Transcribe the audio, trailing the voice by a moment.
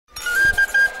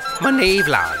My new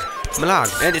vlog. Mlog.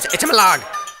 It's a Mlog.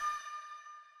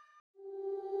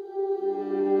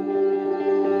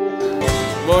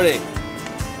 Morning.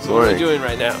 So what are we doing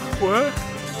right now? What?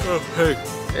 Oh, hey.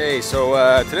 Hey, so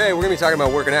today we're gonna be talking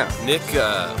about working out. Nick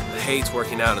hates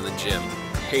working out in the gym.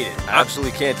 Hate it. I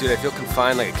absolutely can't do it. I feel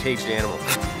confined like a caged animal.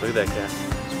 Look at that cat.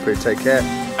 It's a pretty tight cat.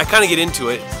 I kind of get into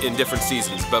it in different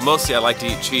seasons, but mostly I like to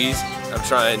eat cheese. I'm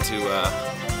trying to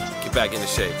get back into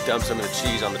shape. Dump some of the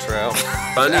cheese on the trail.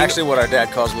 It's actually what our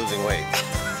dad calls losing weight.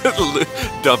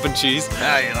 Dumping cheese.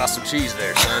 Ah, you lost some cheese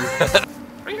there, son.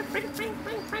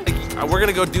 We're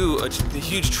gonna go do a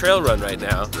huge trail run right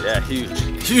now. Yeah,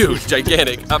 huge. Huge,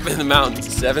 gigantic, up in the mountains.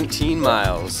 17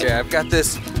 miles. Yeah, I've got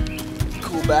this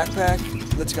cool backpack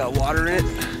that's got water in it.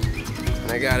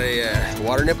 And I got a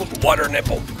water nipple. Water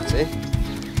nipple. See?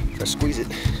 Try to squeeze it.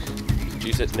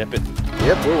 Juice it, nip it.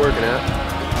 Yep, we're working out.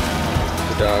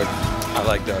 The dog. I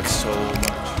like dogs so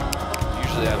much.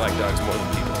 Usually I like dogs more than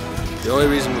people. The only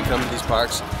reason we come to these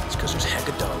parks is because there's heck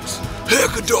of dogs.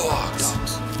 Heck of dogs!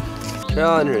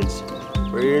 Trail entrance.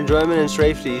 For your enjoyment and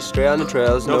safety, stay on the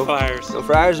trails. No fires. No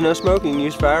fires, no smoking.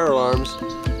 Use fire alarms.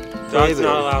 Dogs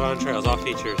not allowed on trails, all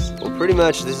features. Well, pretty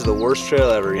much this is the worst trail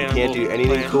ever. You can't do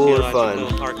anything cool or fun.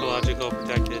 Archaeological,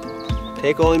 protected.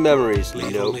 Take only memories.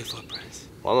 Leave only footprints.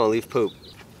 Well, I'm gonna leave poop.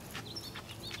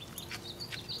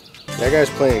 That guy's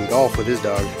playing golf with his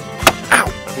dog.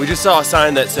 Ow! We just saw a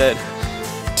sign that said,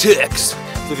 ticks.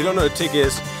 So if you don't know what a tick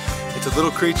is, it's a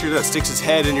little creature that sticks its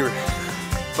head in your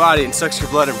body and sucks your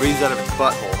blood and breathes out of its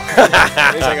butthole.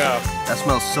 That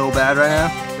smells so bad right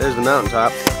now. There's the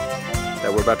mountaintop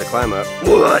that we're about to climb up.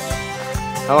 What?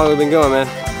 How long have we been going, man?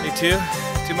 Hey,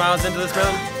 2 miles into this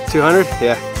mountain? 200?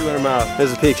 Yeah. 200 miles.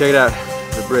 There's the peak, check it out.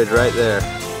 The bridge right there.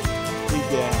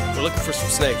 Yeah. We're looking for some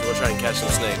snakes. We'll try and catch some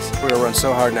snakes. We're gonna run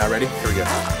so hard now, ready? Here we go.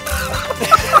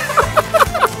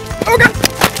 Okay.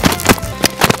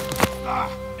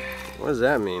 What does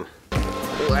that mean?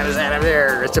 What is that up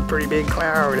there? It's a pretty big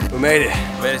cloud. We made it.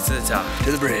 Made it to the top.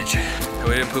 To the bridge. And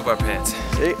we didn't poop our pants.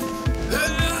 See? Look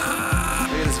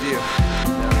at this view.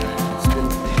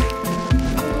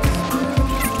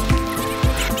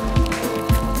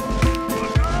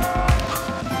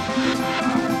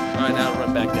 Alright, now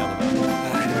run back down the mountain.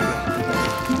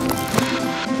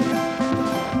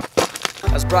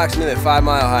 That's approximately a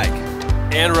 5-mile hike.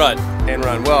 And run. And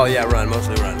run. Well, yeah, run.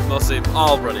 Mostly run. Mostly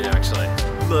all running, actually.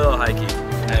 A little hikey.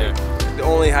 The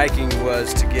only hiking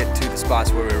was to get to the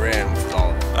spots where we ran, which was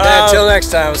all of it. Until next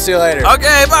time, we'll see you later.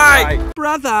 Okay, bye! Bye.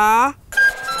 Brother.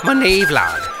 My new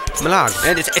vlog. Mlog.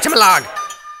 It's a Mlog.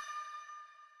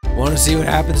 Want to see what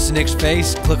happens to Nick's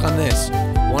face? Click on this.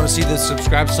 Want to see the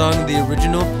subscribe song, the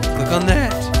original? Click on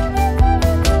that.